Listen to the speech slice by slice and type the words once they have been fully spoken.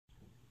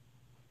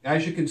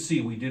As you can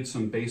see, we did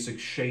some basic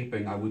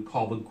shaping. I would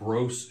call the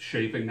gross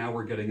shaping. Now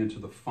we're getting into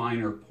the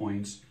finer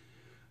points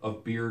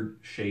of beard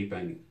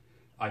shaping.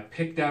 I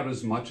picked out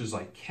as much as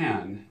I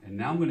can, and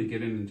now I'm going to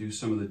get in and do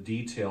some of the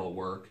detail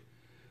work,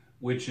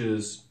 which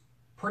is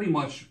pretty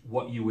much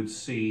what you would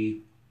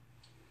see.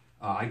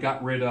 I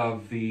got rid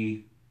of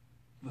the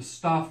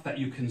stuff that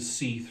you can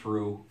see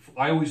through.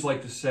 I always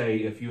like to say,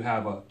 if you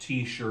have a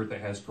t-shirt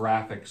that has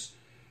graphics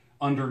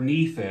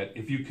underneath it,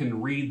 if you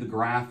can read the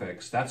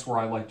graphics, that's where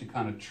I like to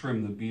kind of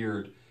trim the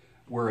beard,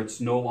 where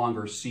it's no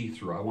longer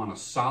see-through. I want a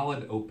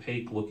solid,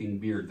 opaque looking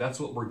beard. That's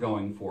what we're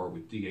going for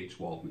with D.H.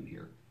 Waldman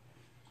here.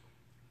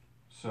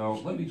 So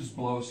let me just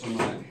blow some of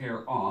that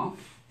hair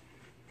off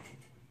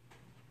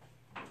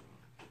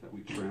that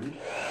we trimmed.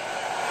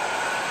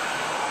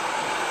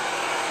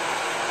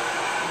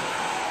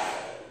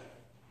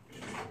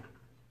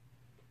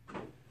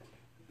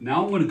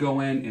 Now I'm going to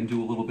go in and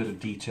do a little bit of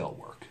detail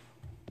work.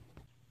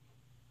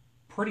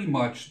 Pretty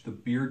much the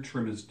beard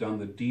trim is done,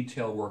 the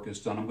detail work is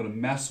done. I'm going to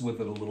mess with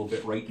it a little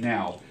bit right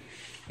now.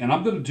 And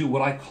I'm going to do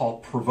what I call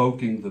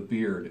provoking the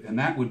beard. And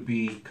that would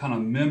be kind of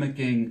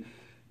mimicking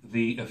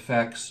the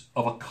effects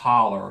of a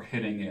collar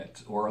hitting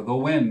it, or the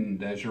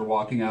wind as you're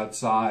walking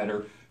outside,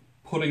 or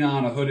putting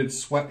on a hooded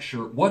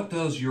sweatshirt. What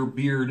does your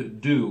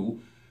beard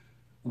do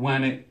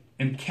when it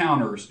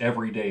encounters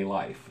everyday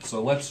life?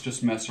 So let's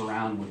just mess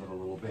around with it a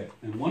little bit.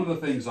 And one of the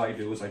things I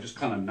do is I just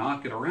kind of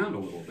knock it around a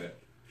little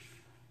bit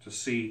to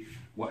see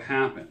what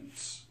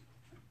happens.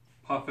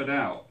 Puff it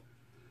out.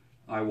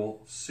 I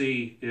will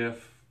see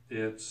if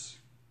it's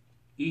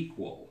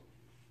equal.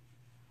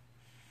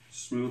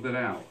 Smooth it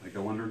out. I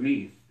go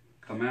underneath,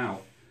 come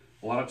out.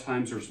 A lot of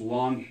times there's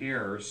long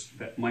hairs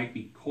that might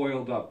be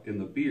coiled up in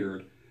the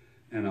beard,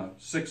 and a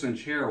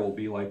 6-inch hair will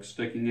be like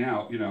sticking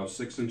out,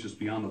 6 inches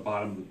beyond the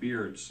bottom of the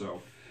beard.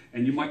 So,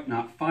 and you might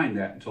not find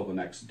that until the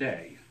next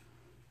day.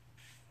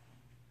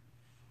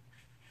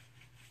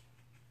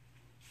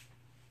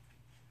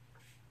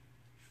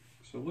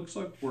 So it looks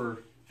like we're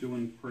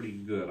doing pretty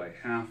good. I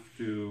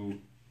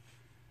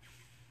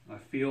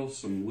feel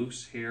some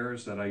loose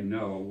hairs that I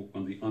know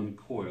on the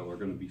uncoil are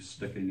going to be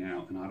sticking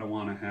out, and I don't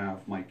want to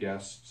have my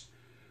guests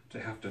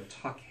to have to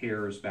tuck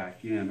hairs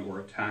back in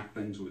or attack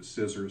things with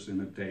scissors in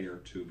a day or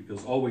two,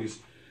 because always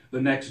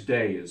the next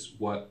day is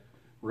what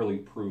really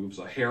proves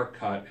a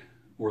haircut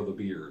or the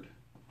beard.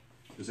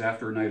 Is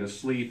after a night of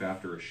sleep,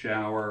 after a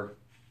shower.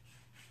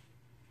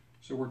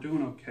 So we're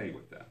doing okay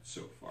with that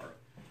so far.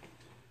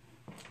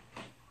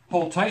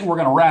 Hold tight and we're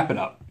going to wrap it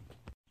up.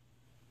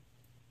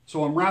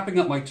 So I'm wrapping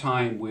up my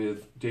time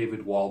with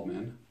David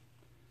Waldman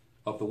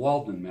of the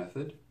Waldman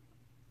Method,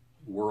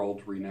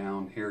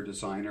 world-renowned hair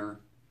designer,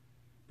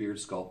 beard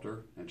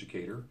sculptor,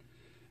 educator.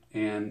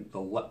 And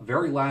the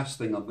very last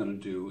thing I'm going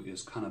to do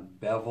is kind of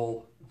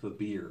bevel the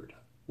beard.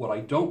 What I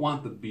don't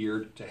want the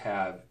beard to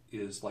have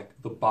is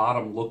like the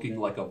bottom looking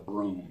like a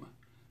broom.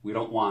 We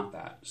don't want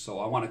that. So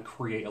I want to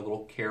create a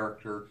little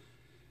character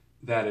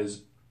that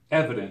is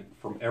evident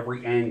from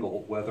every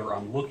angle, whether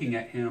I'm looking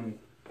at him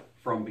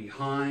from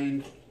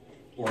behind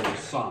or the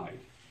side.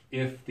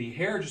 If the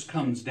hair just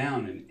comes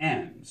down and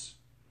ends,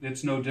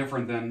 it's no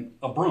different than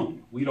a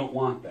broom. We don't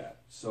want that.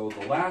 So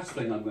the last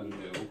thing I'm going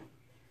to do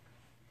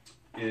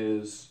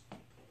is,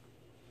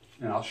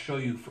 and I'll show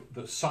you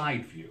the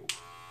side view.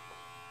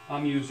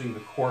 I'm using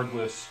the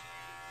cordless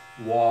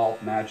wall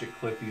magic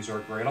clip. These are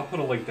great. I'll put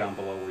a link down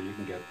below where you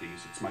can get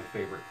these. It's my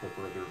favorite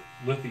clipper.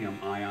 They're lithium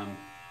ion.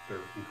 They're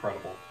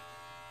incredible.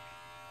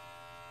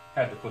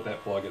 Had to put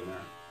that plug in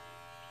there.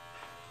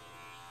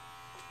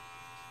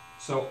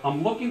 So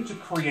I'm looking to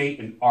create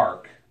an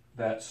arc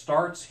that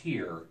starts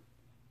here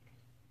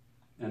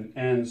and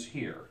ends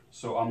here.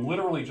 So I'm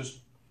literally just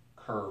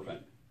curving,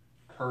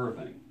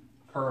 curving,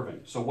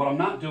 curving. So what I'm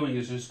not doing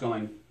is just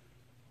going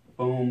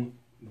boom,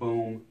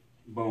 boom,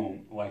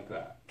 boom, like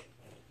that.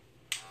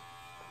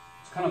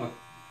 It's kind of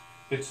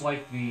it's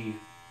like the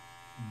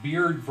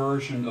beard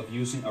version of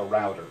using a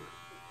router.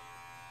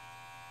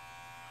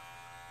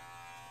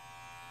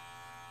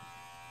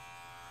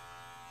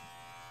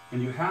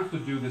 And you have to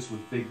do this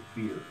with big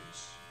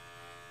beards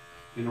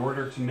in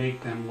order to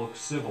make them look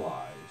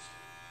civilized.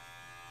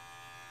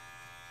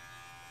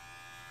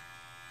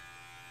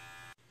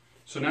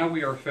 So now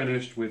we are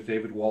finished with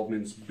David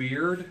Waldman's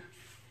beard.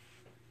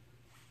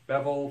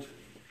 Beveled,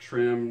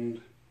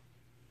 trimmed,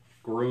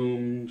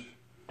 groomed.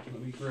 Let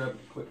me grab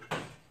a quick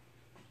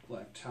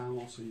black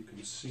towel so you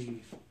can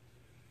see.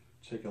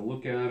 Take a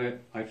look at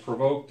it. I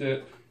provoked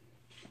it,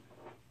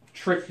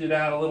 tricked it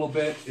out a little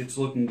bit. It's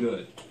looking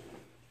good.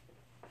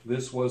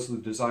 This was the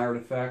desired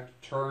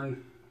effect.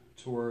 Turn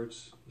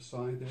towards the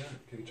side there.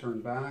 Okay,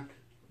 turn back.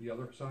 The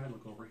other side,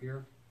 look over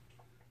here.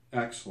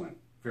 Excellent.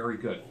 Very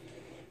good.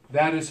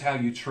 That is how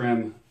you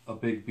trim a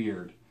big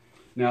beard.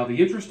 Now,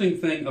 the interesting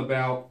thing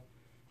about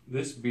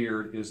this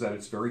beard is that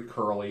it's very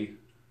curly,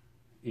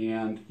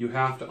 and you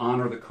have to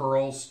honor the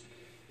curls.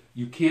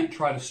 You can't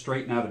try to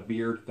straighten out a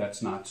beard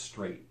that's not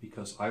straight,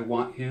 because I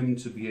want him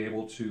to be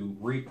able to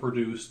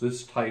reproduce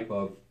this type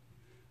of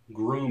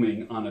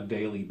grooming on a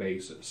daily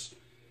basis.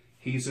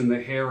 He's in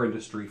the hair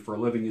industry for a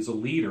living. He's a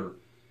leader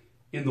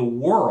in the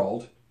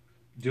world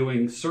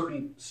doing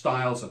certain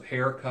styles of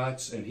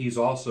haircuts, and he's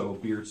also a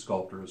beard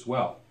sculptor as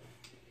well.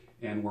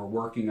 And we're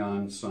working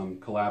on some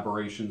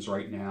collaborations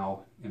right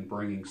now and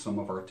bringing some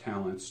of our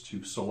talents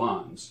to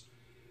salons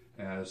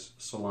as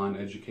salon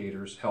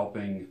educators,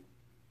 helping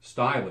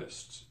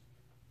stylists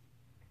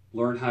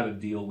learn how to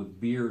deal with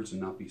beards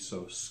and not be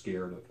so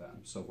scared of them.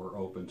 So we're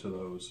open to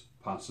those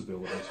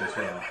possibilities as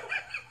well.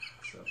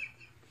 So,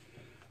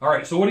 all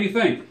right, so what do you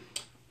think?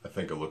 I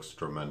think it looks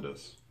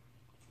tremendous.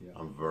 Yeah.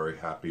 I'm very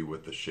happy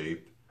with the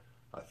shape.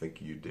 I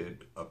think you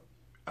did an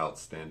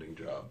outstanding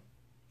job.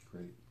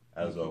 Great.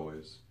 As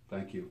always.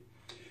 Thank you.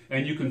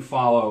 And you can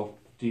follow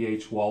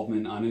D.H.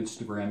 Waldman on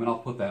Instagram, and I'll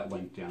put that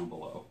link down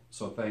below.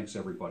 So thanks,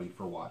 everybody,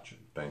 for watching.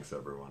 Thanks,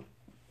 everyone.